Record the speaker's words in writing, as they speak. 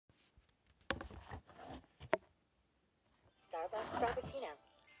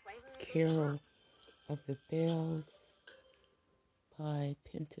Carol of the Bells by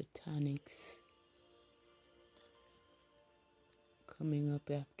Pentatonix. Coming up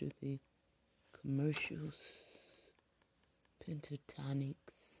after the commercials, Pentatonix.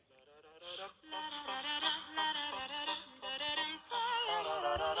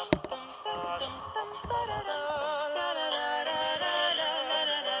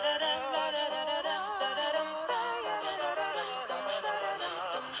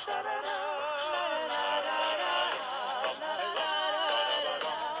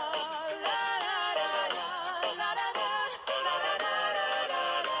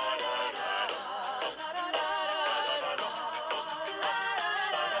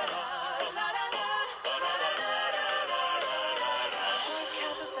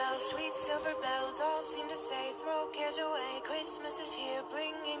 Sweet silver bells all seem to say, throw cares away. Christmas is here,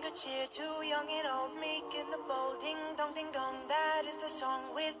 bringing good cheer to young and old, meek and the bold. Ding dong, that is the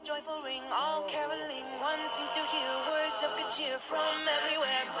song with joyful ring. All caroling, one seems to hear words of good cheer from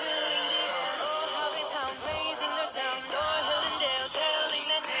everywhere, filling the air. Oh, how they pound, raising their sound, o'er hill and dale, telling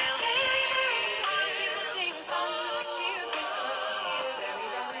their tale. Merry, merry, our people sing songs of good cheer. Christmas is here, very,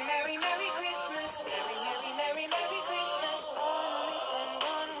 very, merry, merry Christmas. Merry, merry, merry, merry Christmas. On we send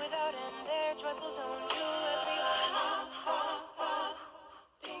on without end their joyful tone to everyone.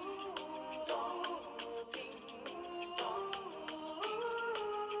 Ding dong, ding dong, ding dong,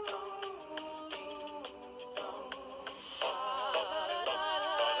 ding dong.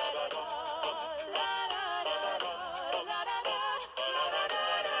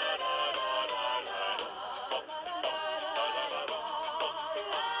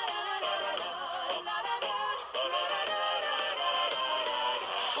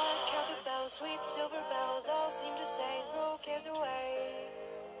 Sweet silver bells all seem to say, throw cares away.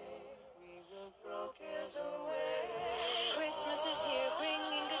 We will throw cares away. Christmas is here,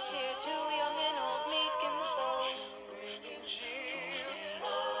 bringing good cheer to young and old, meek and bold. Bringing cheer.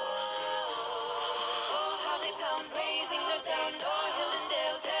 Oh, how they pound, raising their sound, o'er hill and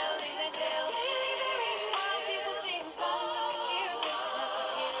dale, telling their tales. Merry, merry, while people sing songs of good cheer. Christmas is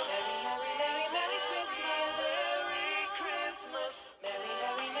here, merry, merry, merry, merry Christmas. Merry Christmas. Merry,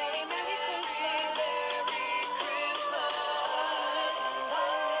 merry, merry, merry Christmas. Merry Christmas. Listen,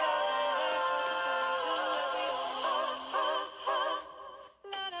 long without end, to everyone.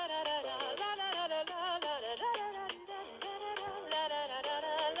 La da da da da, la da da da da, la da da da da, la da da da da,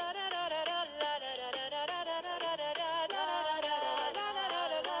 la da da da da, la da da da da, la da da da da,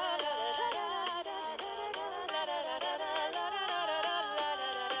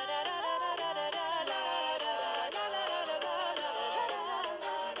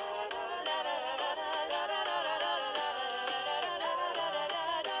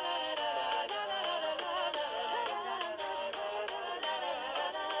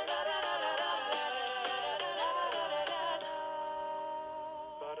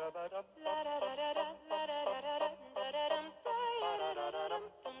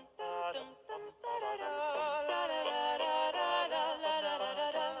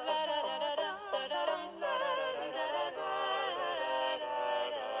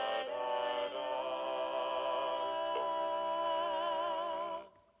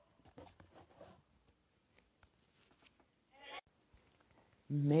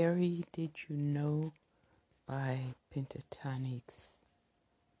 Mary, Did You Know by Pentatonix.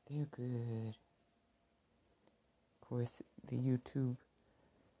 They're good. Of course, the YouTube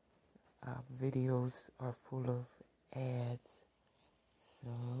videos are full of ads,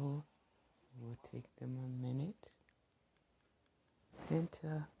 so we'll take them a minute.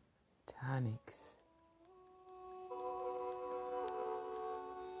 Pentatonix.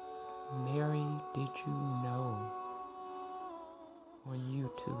 Mary, Did You Know on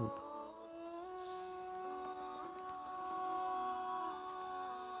YouTube.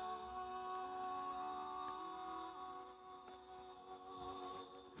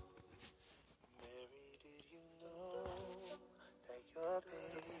 Mary, did you know that your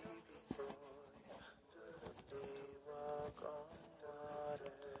baby boy could one day walk on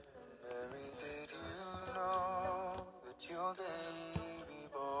water? Mary, did you know that your baby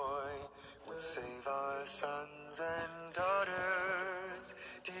boy would save our sons and daughters?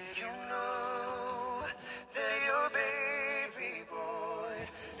 Did you know that your baby boy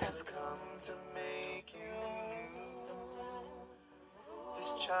has come to make you new?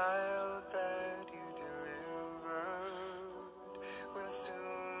 This child that you delivered will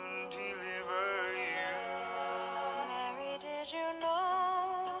soon deliver you. Mary, did you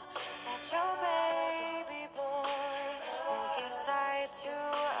know that your baby boy will give sight to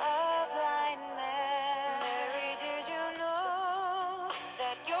a blind man? Mary, did you know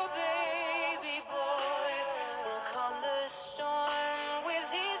that your baby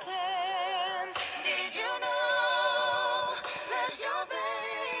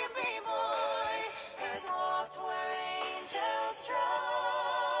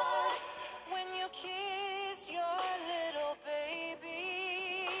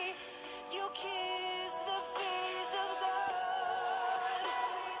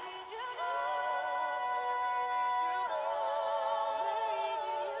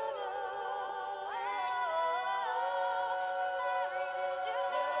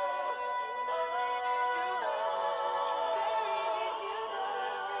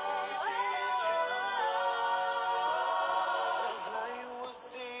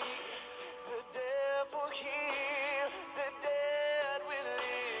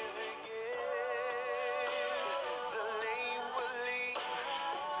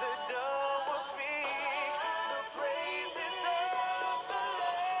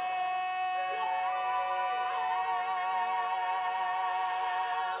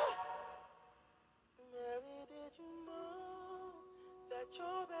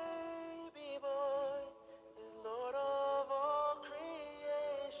Your baby boy is Lord of all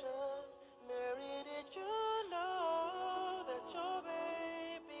creation. Mary, did you know that your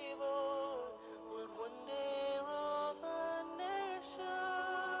baby boy would one day rule the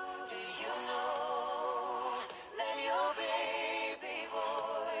nation? Did you know that your baby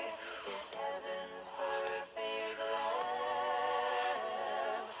boy is heaven's perfect lamb?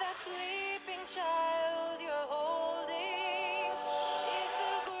 That sleeping child you're holding is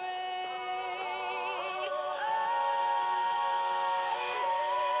the great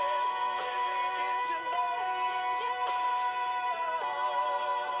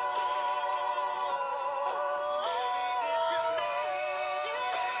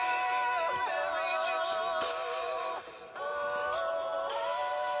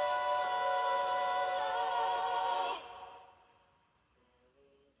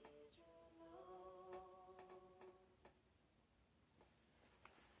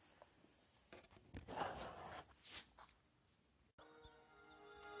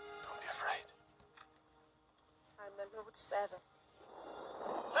Don't be afraid. I'm the Lord Seven.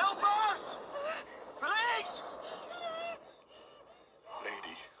 Help us! Please!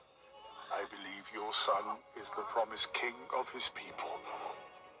 Lady, I believe your son is the promised king of his people.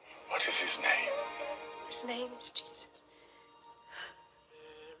 What is his name? His name is Jesus.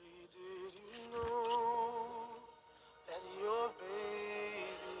 Mary, did you know that your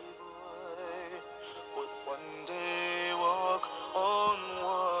baby boy would one day walk on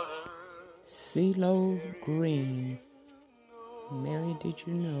water? CeeLo Green. Mary, did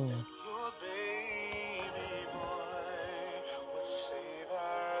you know? Your baby boy would save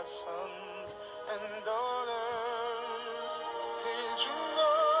our sons and daughters. Did you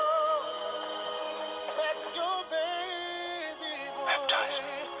know that your baby boy Baptize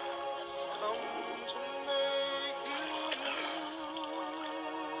me. has come to make you new?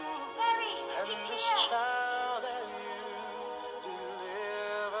 And this child that you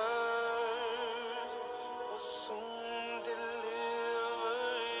delivered will soon deliver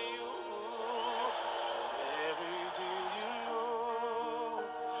you. Mary, do you know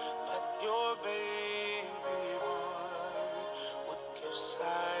that your baby boy would give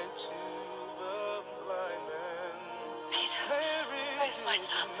sight to the blind man? Mary, where's my did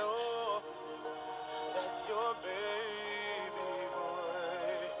son? you know that your baby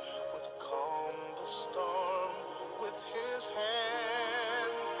boy would calm the storm with his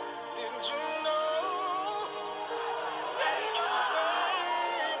hand? Did you know that your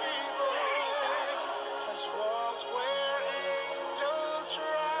baby boy has walked where angels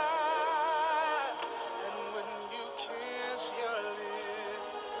trod? And when you kiss your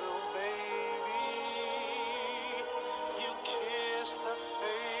little baby, you kiss the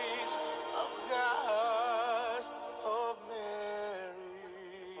face of God. Oh,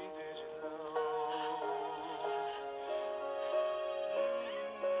 Mary, did you know?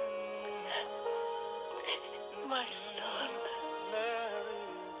 My son. Mary,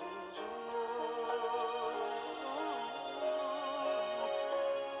 did you know?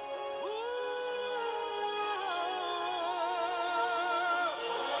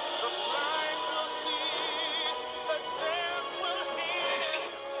 The blind will see, the deaf will hear,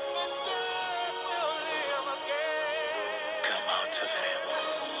 the dead will live again. Come out to them. The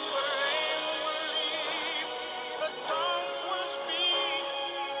lame will leap, the dumb will speak,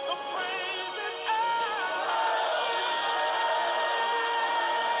 the praises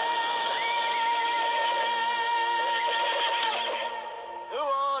Who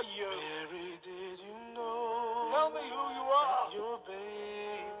are you? Mary, did you know? Tell me who you are. Your baby